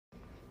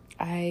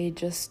I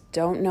just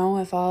don't know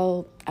if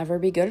I'll ever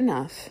be good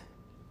enough.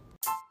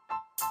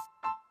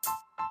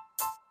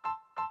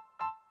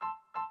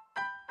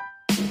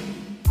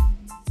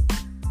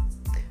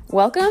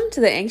 Welcome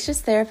to the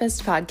Anxious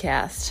Therapist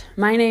Podcast.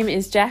 My name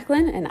is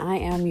Jacqueline and I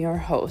am your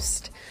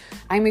host.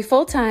 I'm a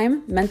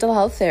full-time mental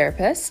health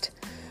therapist,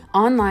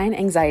 online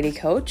anxiety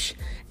coach,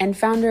 and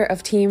founder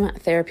of Team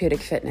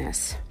Therapeutic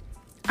Fitness.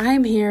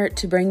 I'm here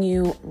to bring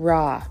you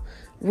raw,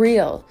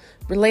 real,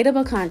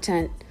 relatable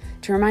content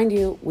to remind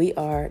you we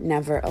are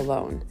never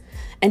alone.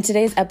 And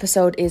today's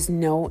episode is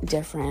no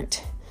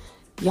different.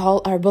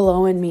 Y'all are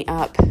blowing me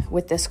up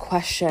with this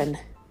question.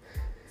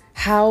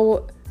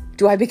 How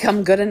do I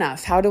become good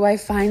enough? How do I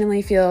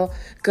finally feel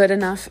good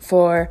enough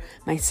for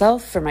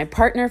myself, for my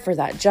partner, for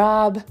that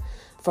job,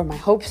 for my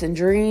hopes and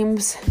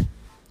dreams?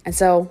 And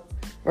so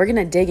we're going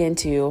to dig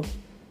into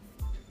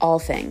all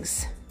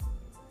things.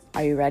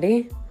 Are you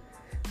ready?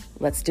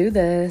 Let's do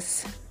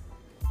this.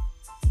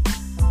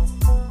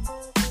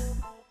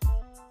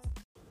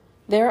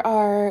 There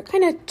are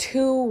kind of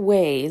two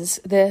ways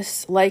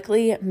this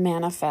likely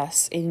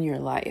manifests in your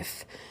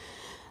life.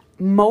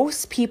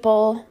 Most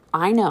people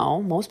I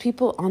know, most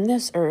people on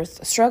this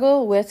earth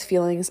struggle with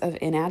feelings of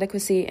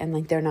inadequacy and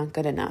like they're not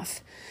good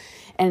enough.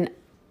 And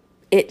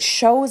it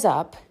shows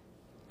up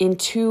in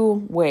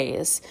two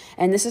ways.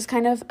 And this is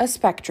kind of a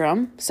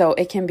spectrum. So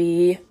it can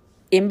be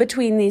in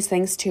between these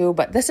things too.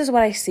 But this is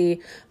what I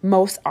see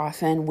most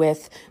often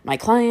with my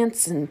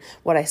clients and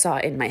what I saw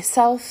in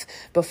myself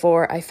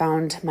before I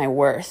found my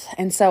worth.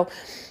 And so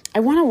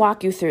I want to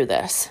walk you through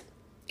this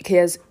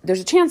because there's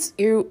a chance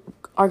you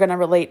are going to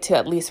relate to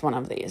at least one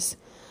of these.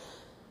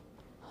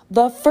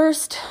 The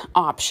first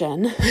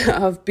option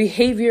of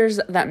behaviors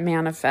that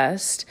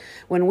manifest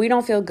when we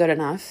don't feel good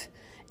enough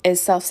is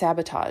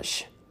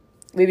self-sabotage.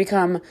 We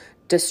become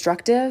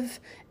destructive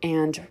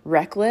and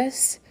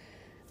reckless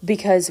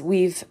because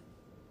we've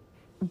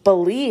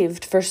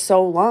believed for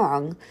so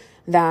long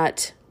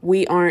that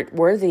we aren't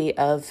worthy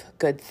of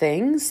good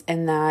things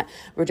and that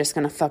we're just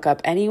going to fuck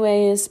up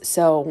anyways,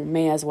 so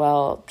may as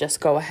well just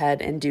go ahead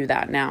and do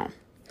that now.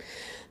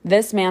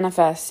 This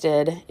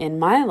manifested in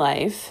my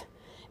life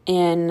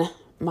in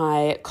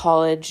my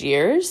college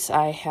years.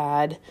 I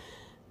had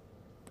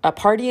a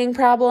partying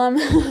problem.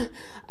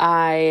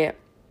 I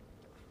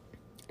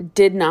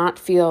did not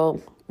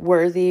feel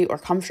worthy or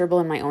comfortable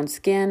in my own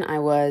skin. I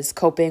was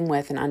coping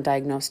with an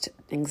undiagnosed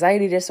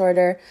anxiety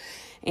disorder,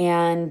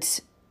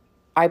 and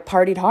I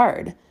partied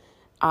hard.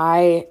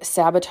 I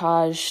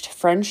sabotaged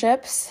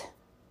friendships.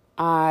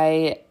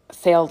 I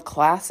failed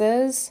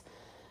classes.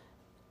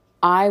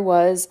 I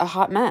was a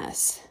hot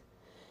mess.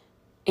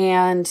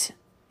 And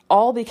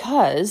all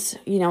because,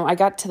 I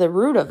got to the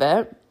root of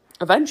it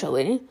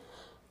eventually.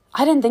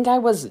 I didn't think I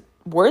was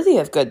worthy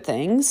of good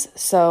things,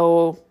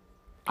 so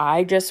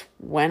I just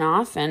went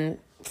off and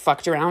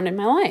fucked around in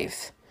my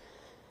life,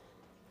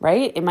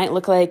 right? It might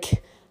look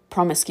like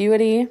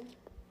promiscuity,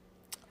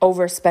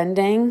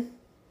 overspending,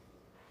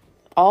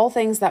 all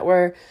things that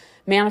were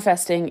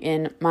manifesting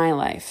in my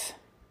life.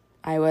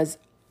 I was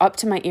up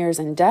to my ears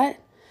in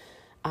debt.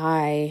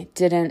 I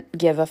didn't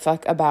give a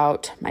fuck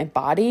about my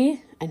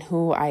body and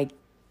who I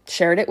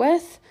shared it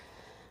with.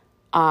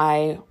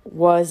 I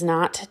was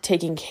not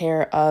taking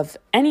care of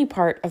any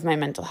part of my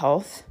mental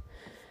health.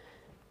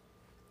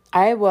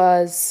 I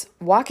was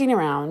walking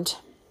around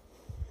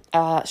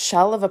a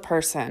shell of a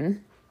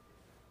person,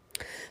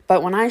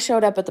 but when I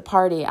showed up at the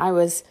party, I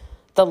was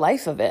the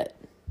life of it.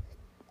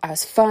 I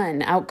was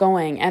fun,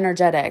 outgoing,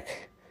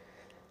 energetic.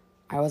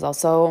 I was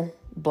also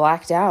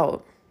blacked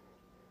out,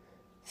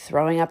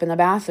 throwing up in the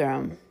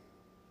bathroom,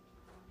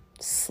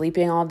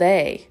 sleeping all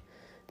day,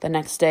 the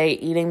next day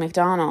eating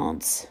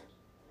McDonald's.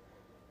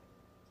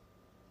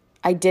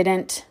 I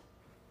didn't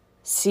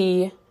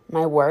see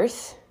my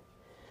worth.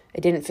 I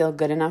didn't feel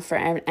good enough for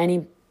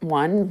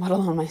anyone, let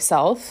alone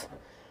myself.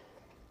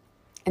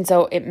 And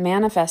so it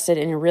manifested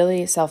in a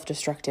really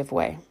self-destructive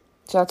way.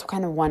 So that's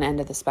kind of one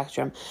end of the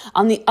spectrum.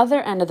 On the other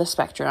end of the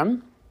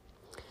spectrum,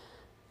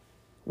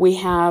 we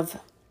have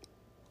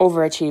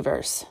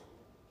overachievers.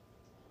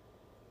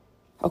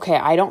 Okay,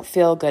 I don't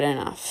feel good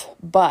enough,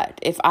 but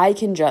if I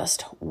can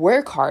just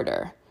work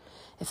harder,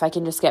 if I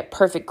can just get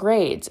perfect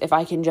grades, if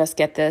I can just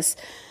get this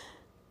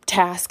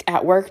task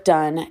at work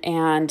done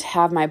and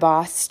have my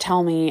boss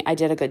tell me I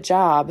did a good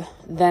job,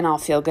 then I'll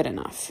feel good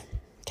enough.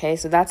 Okay,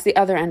 so that's the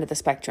other end of the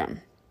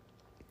spectrum.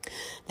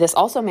 This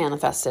also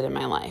manifested in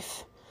my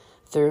life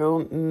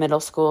through middle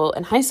school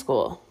and high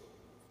school.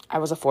 I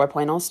was a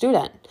 4.0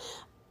 student.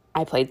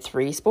 I played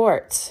 3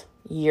 sports,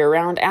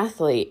 year-round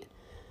athlete.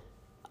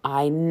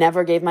 I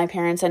never gave my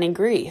parents any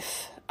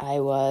grief. I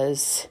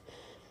was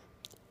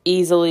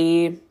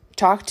easily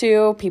talked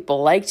to.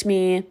 People liked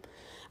me.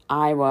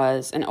 I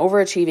was an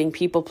overachieving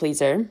people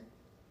pleaser.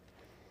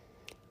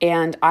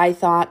 And I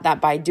thought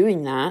that by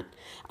doing that,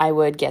 I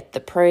would get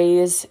the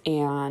praise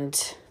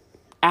and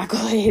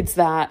accolades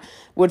that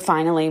would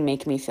finally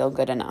make me feel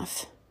good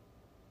enough.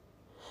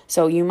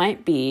 So you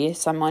might be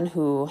someone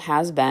who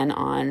has been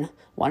on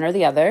one or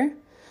the other,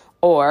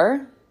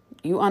 or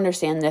you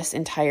understand this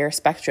entire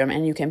spectrum,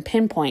 and you can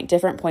pinpoint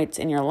different points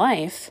in your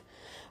life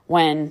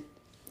when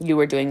you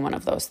were doing one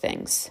of those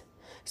things.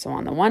 So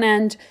on the one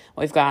end,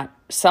 we've got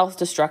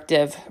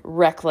self-destructive,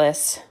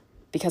 reckless,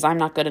 because I'm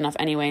not good enough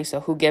anyway,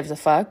 so who gives a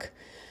fuck?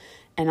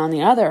 And on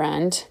the other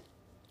end,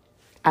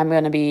 I'm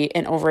going to be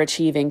an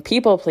overachieving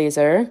people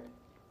pleaser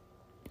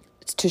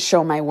to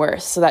show my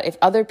worth, so that if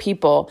other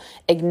people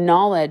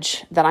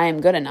acknowledge that I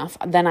am good enough,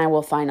 then I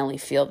will finally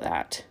feel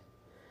that.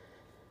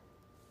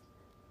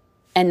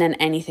 And then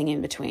anything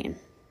in between.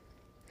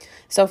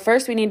 So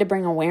first we need to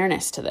bring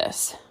awareness to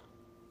this.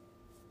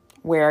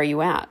 Where are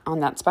you at on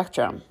that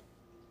spectrum?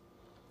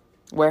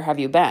 Where have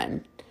you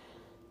been?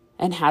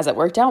 And has it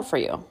worked out for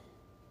you?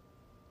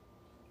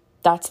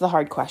 That's the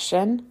hard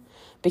question,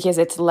 because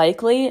it's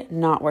likely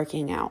not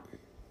working out.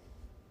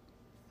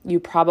 You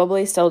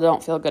probably still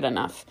don't feel good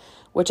enough,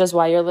 which is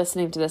why you're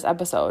listening to this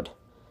episode.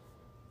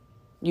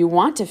 You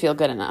want to feel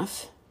good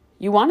enough.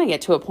 You want to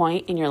get to a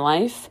point in your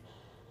life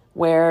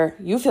where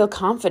you feel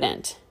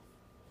confident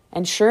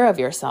and sure of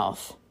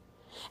yourself.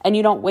 And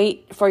you don't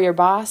wait for your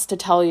boss to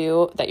tell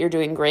you that you're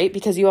doing great,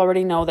 because you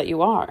already know that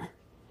you are.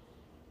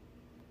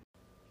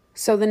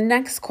 So the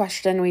next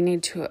question we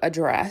need to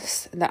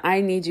address, that I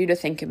need you to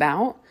think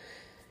about,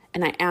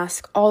 and I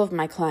ask all of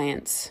my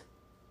clients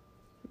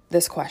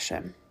this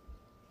question: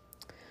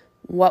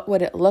 what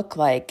would it look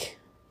like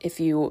if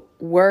you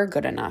were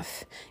good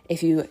enough,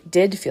 if you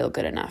did feel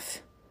good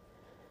enough?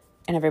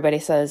 And everybody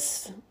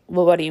says,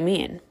 well, what do you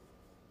mean?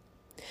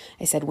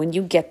 I said, when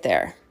you get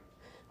there,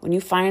 when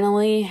you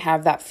finally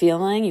have that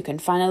feeling, you can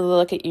finally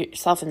look at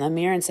yourself in the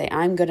mirror and say,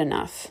 I'm good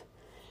enough.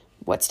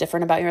 What's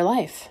different about your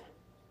life?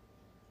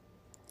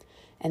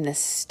 And this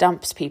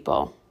stumps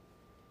people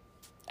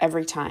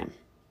every time,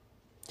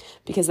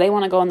 because they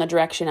want to go in the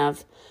direction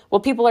of,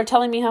 well, people are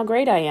telling me how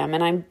great I am,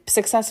 and I'm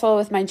successful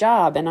with my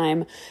job, and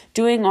I'm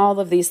doing all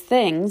of these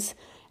things.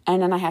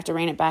 And then I have to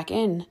rein it back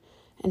in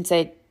and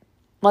say,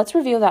 let's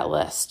review that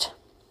list.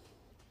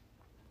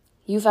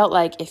 You felt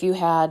like if you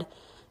had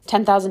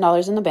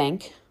 $10,000 in the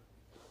bank,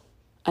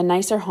 a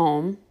nicer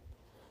home,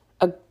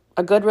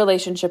 a good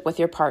relationship with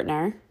your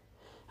partner,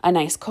 a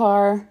nice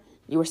car,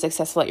 you were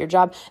successful at your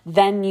job,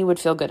 then you would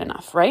feel good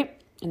enough, right?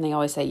 And they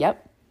always say,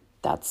 yep,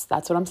 that's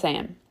what I'm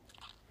saying.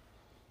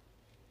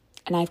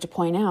 And I have to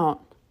point out,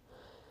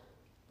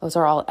 those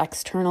are all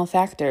external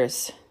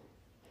factors.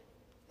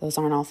 Those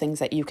aren't all things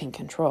that you can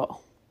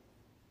control.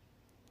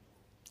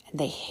 And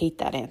they hate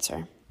that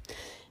answer.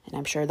 And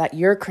I'm sure that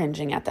you're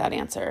cringing at that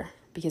answer,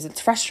 because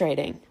it's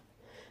frustrating.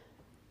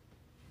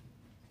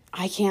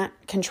 I can't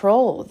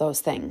control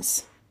those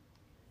things.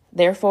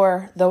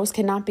 Therefore, those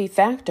cannot be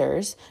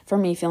factors for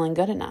me feeling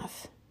good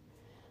enough.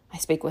 I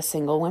speak with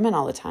single women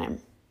all the time.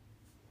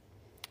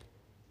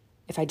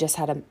 If I just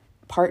had a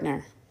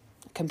partner,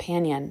 a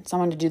companion,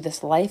 someone to do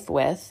this life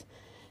with,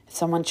 if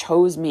someone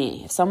chose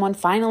me, if someone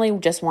finally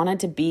just wanted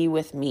to be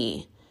with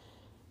me,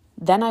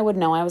 then I would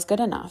know I was good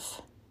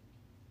enough.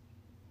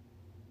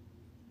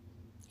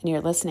 And you're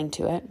listening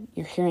to it,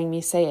 you're hearing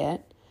me say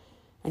it,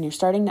 and you're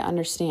starting to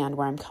understand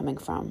where I'm coming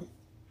from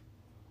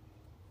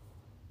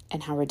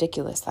and how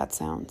ridiculous that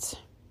sounds.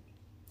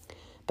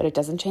 But it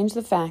doesn't change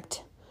the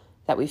fact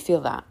that we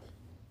feel that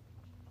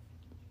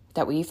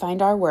we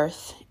find our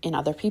worth in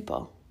other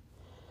people.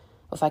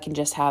 If I can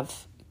just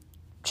have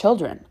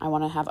children, I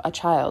want to have a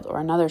child or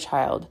another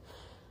child,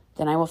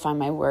 then I will find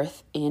my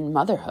worth in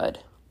motherhood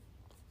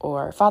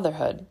or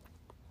fatherhood.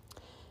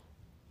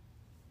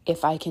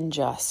 If I can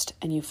just,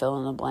 and you fill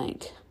in the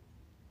blank,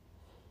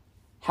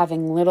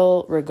 having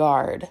little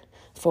regard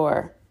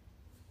for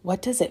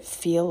what does it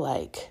feel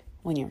like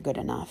when you're good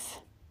enough?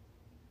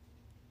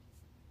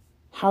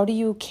 How do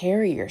you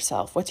carry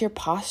yourself? What's your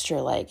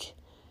posture like?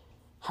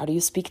 How do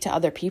you speak to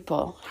other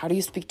people? How do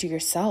you speak to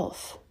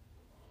yourself?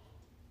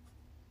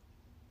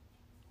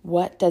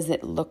 What does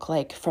it look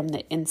like from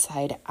the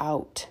inside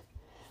out?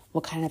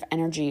 What kind of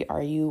energy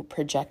are you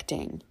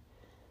projecting?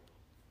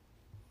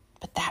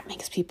 But that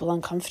makes people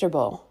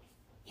uncomfortable.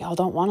 Y'all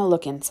don't want to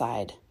look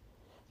inside.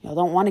 Y'all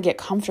don't want to get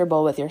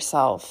comfortable with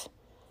yourself.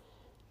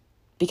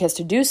 Because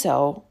to do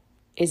so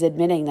is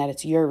admitting that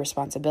it's your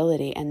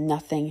responsibility, and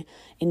nothing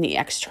in the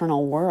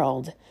external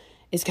world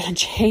is going to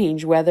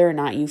change whether or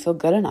not you feel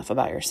good enough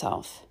about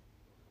yourself.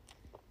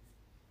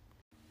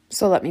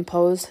 So let me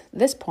pose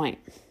this point.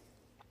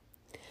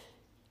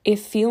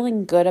 If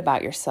feeling good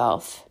about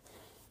yourself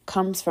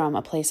comes from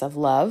a place of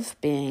love,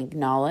 being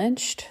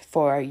acknowledged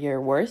for your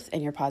worth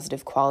and your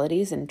positive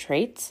qualities and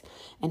traits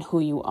and who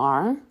you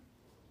are,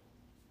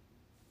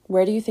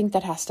 where do you think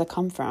that has to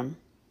come from?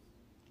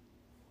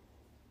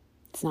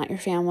 It's not your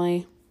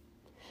family.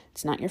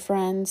 It's not your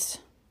friends.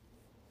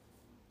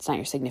 It's not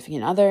your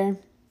significant other.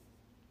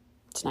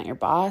 It's not your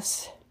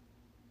boss.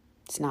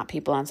 It's not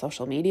people on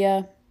social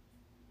media.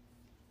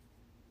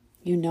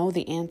 You know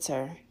the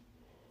answer.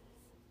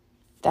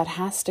 That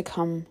has to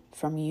come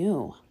from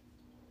you.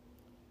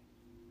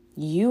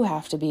 You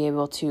have to be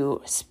able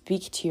to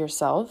speak to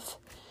yourself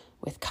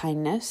with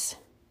kindness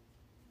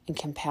and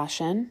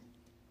compassion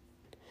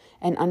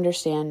and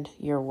understand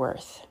your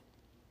worth.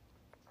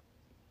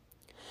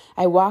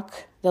 I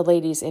walk the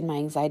ladies in my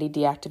anxiety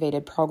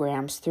deactivated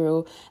programs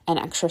through an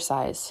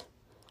exercise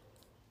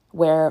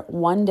where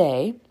one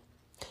day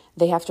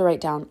they have to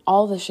write down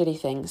all the shitty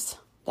things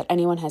that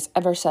anyone has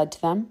ever said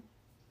to them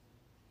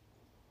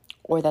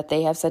or that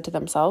they have said to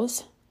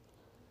themselves.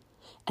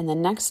 And the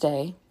next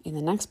day, in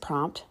the next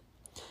prompt,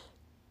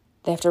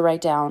 they have to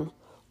write down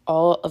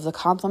all of the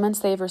compliments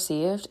they've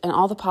received and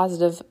all the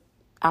positive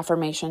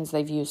affirmations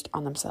they've used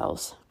on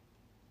themselves.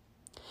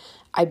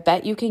 I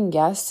bet you can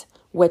guess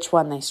which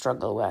one they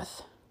struggle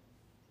with.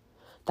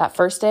 That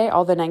first day,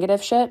 all the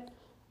negative shit,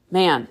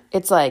 man,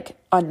 it's like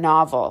a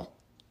novel.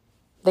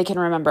 They can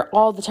remember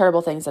all the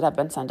terrible things that have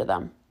been said to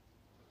them.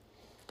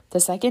 The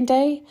second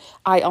day,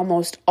 I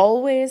almost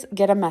always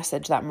get a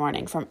message that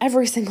morning from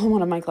every single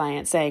one of my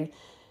clients saying,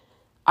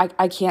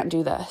 I can't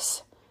do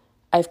this.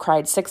 I've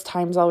cried 6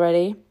 times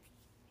already.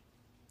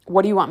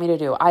 What do you want me to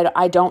do?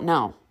 I don't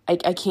know. I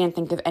can't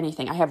think of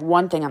anything. I have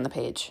one thing on the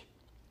page.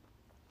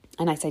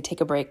 And I say,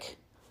 take a break.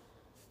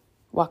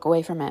 Walk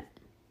away from it.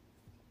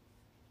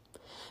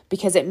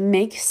 Because it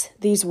makes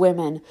these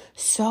women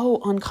so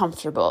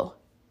uncomfortable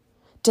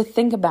to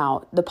think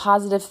about the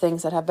positive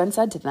things that have been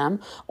said to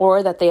them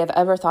or that they have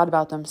ever thought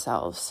about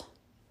themselves.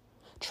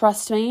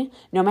 Trust me,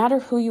 no matter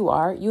who you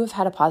are, you have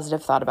had a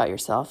positive thought about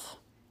yourself.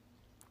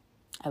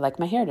 I like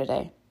my hair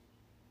today.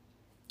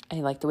 I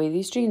like the way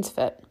these jeans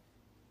fit.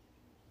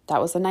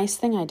 That was a nice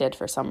thing I did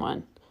for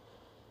someone.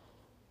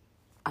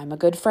 I'm a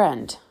good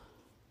friend,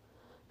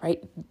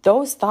 right?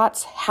 Those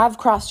thoughts have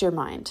crossed your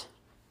mind.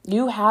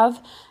 You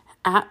have,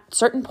 at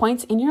certain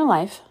points in your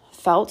life,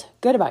 felt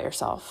good about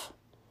yourself.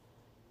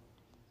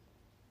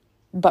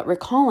 But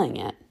recalling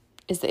it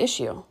is the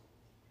issue.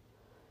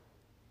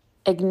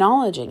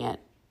 Acknowledging it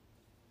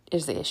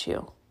is the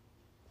issue.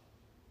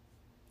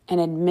 And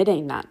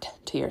admitting that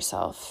to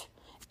yourself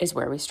is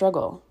where we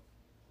struggle.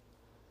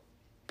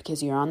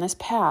 Because you're on this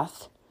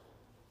path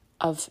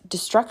of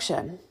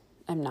destruction.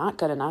 I'm not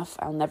good enough.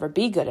 I'll never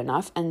be good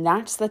enough. And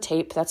that's the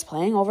tape that's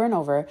playing over and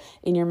over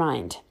in your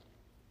mind.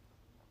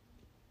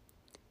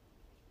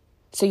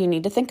 So you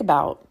need to think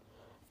about,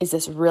 is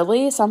this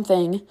really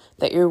something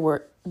that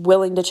you're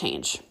willing to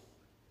change?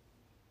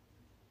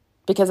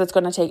 Because it's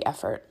going to take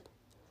effort.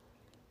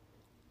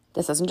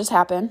 This doesn't just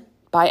happen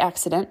by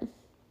accident.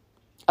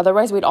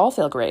 Otherwise, we'd all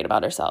feel great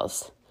about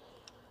ourselves.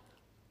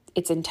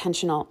 It's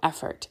intentional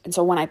effort. And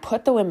so when I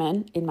put the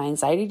women in my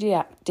anxiety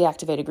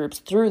deactivated groups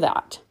through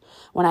that,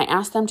 when I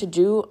ask them to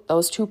do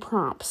those 2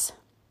 prompts,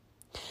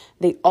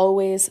 they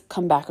always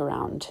come back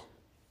around.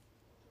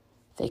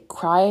 They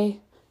cry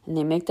and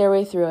they make their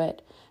way through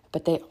it,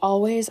 but they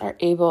always are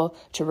able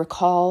to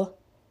recall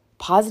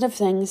positive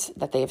things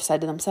that they have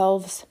said to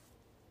themselves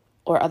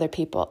or other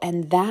people.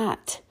 And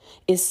that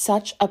is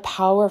such a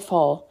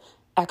powerful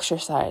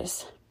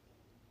exercise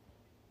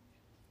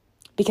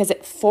because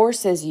it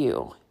forces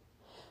you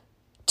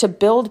to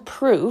build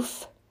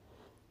proof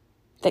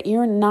that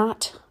you're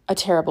not a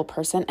terrible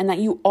person and that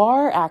you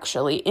are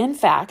actually, in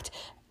fact,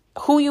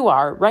 who you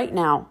are right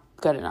now,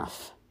 good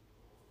enough.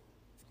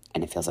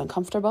 And it feels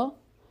uncomfortable.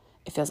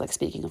 It feels like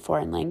speaking a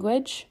foreign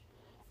language.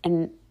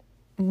 And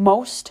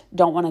most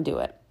don't want to do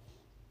it.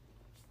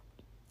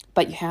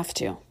 But you have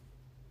to.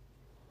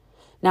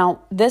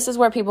 Now, this is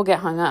where people get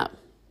hung up.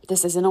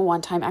 This isn't a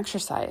one-time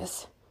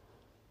exercise.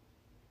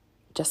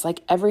 Just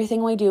like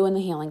everything we do in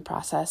the healing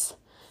process,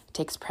 it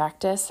takes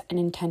practice and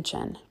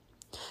intention.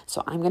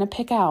 So I'm going to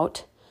pick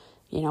out,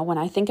 when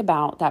I think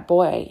about that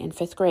boy in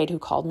 5th grade who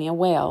called me a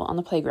whale on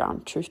the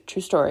playground,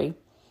 true story,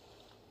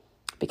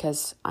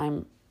 because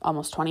I'm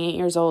almost 28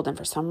 years old, and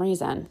for some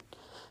reason,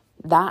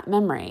 that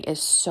memory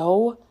is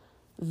so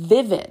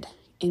vivid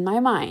in my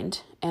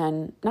mind,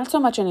 and not so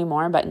much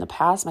anymore, but in the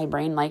past, my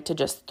brain liked to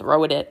just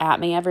throw it at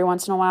me every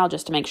once in a while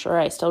just to make sure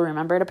I still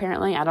remember it,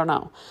 apparently. I don't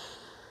know.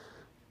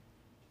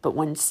 But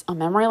when a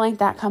memory like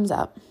that comes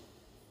up,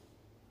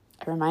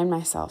 I remind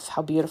myself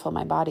how beautiful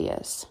my body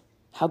is,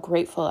 how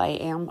grateful I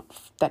am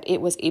that it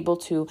was able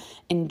to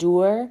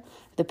endure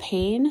the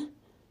pain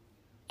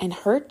and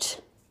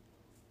hurt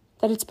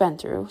that it's been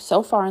through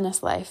so far in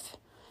this life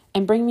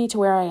and bring me to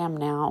where I am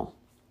now.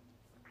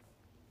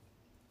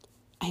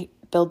 I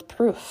build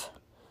proof.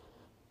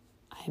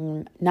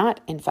 I'm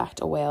not, in fact,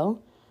 a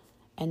whale,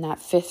 and that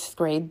 5th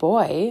grade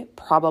boy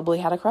probably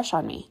had a crush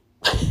on me,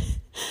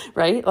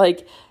 right?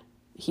 Like,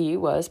 he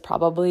was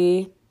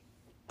probably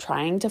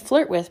trying to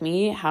flirt with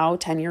me how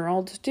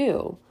 10-year-olds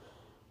do.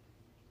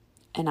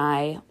 And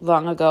I,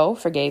 long ago,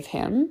 forgave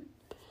him.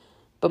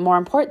 But more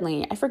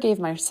importantly, I forgave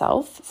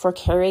myself for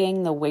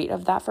carrying the weight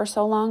of that for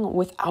so long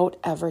without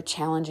ever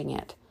challenging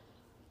it.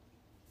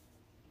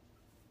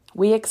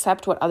 We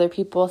accept what other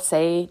people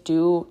say,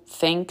 do,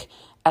 think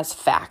as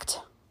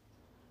fact.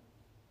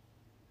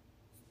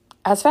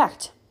 As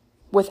fact,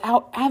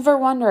 without ever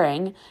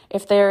wondering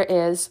if there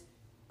is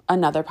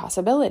another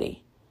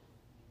possibility.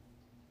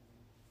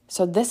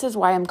 So this is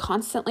why I'm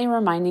constantly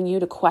reminding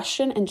you to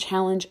question and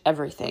challenge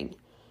everything.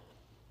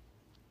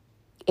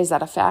 Is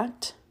that a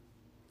fact?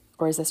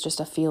 Or is this just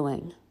a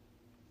feeling?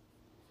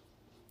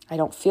 I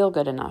don't feel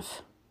good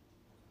enough.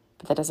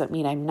 but that doesn't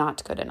mean I'm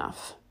not good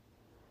enough.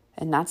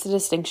 And that's the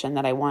distinction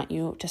that I want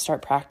you to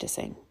start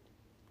practicing.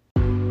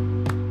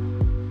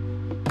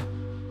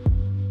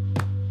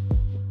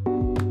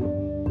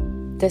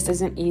 This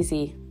isn't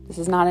easy. This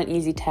is not an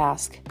easy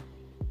task.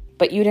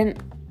 But you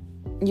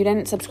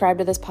didn't subscribe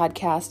to this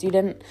podcast. You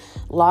didn't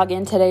log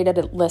in today to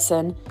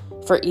listen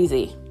for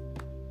easy.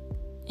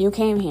 You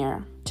came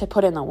here to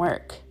put in the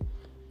work.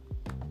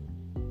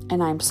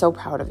 And I'm so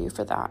proud of you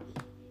for that.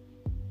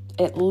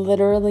 It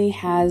literally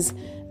has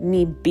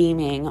me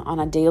beaming on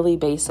a daily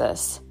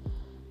basis.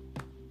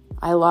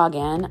 I log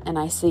in and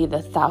I see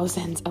the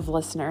thousands of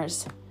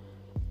listeners.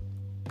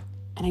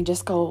 And I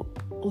just go,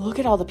 look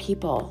at all the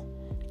people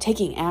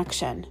taking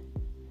action.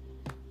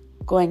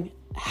 Going,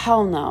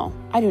 hell no,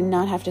 I do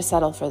not have to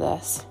settle for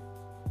this.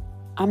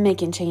 I'm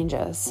making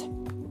changes.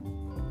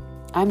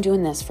 I'm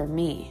doing this for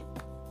me.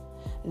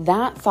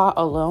 That thought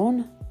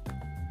alone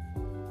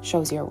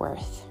shows your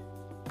worth.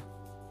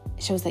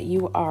 It shows that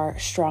you are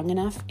strong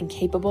enough and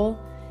capable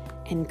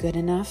and good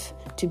enough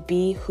to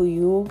be who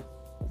you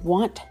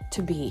want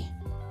to be.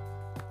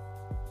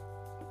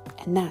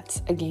 And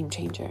that's a game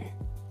changer.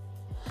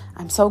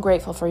 I'm so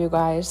grateful for you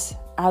guys.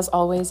 As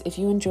always, if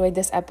you enjoyed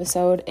this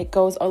episode, it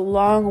goes a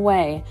long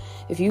way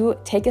if you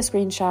take a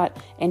screenshot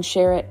and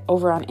share it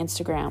over on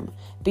Instagram.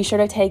 Be sure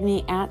to tag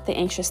me at The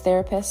Anxious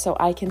Therapist so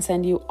I can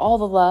send you all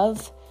the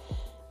love.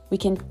 We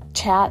can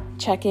chat,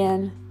 check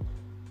in.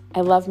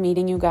 I love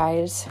meeting you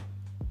guys.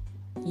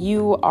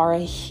 You are a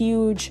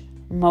huge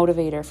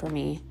motivator for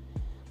me.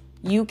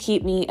 You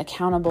keep me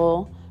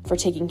accountable for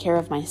taking care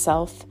of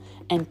myself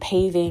and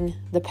paving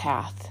the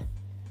path.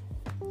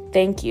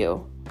 Thank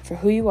you for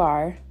who you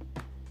are,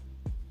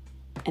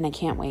 and I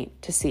can't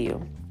wait to see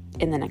you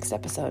in the next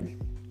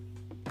episode.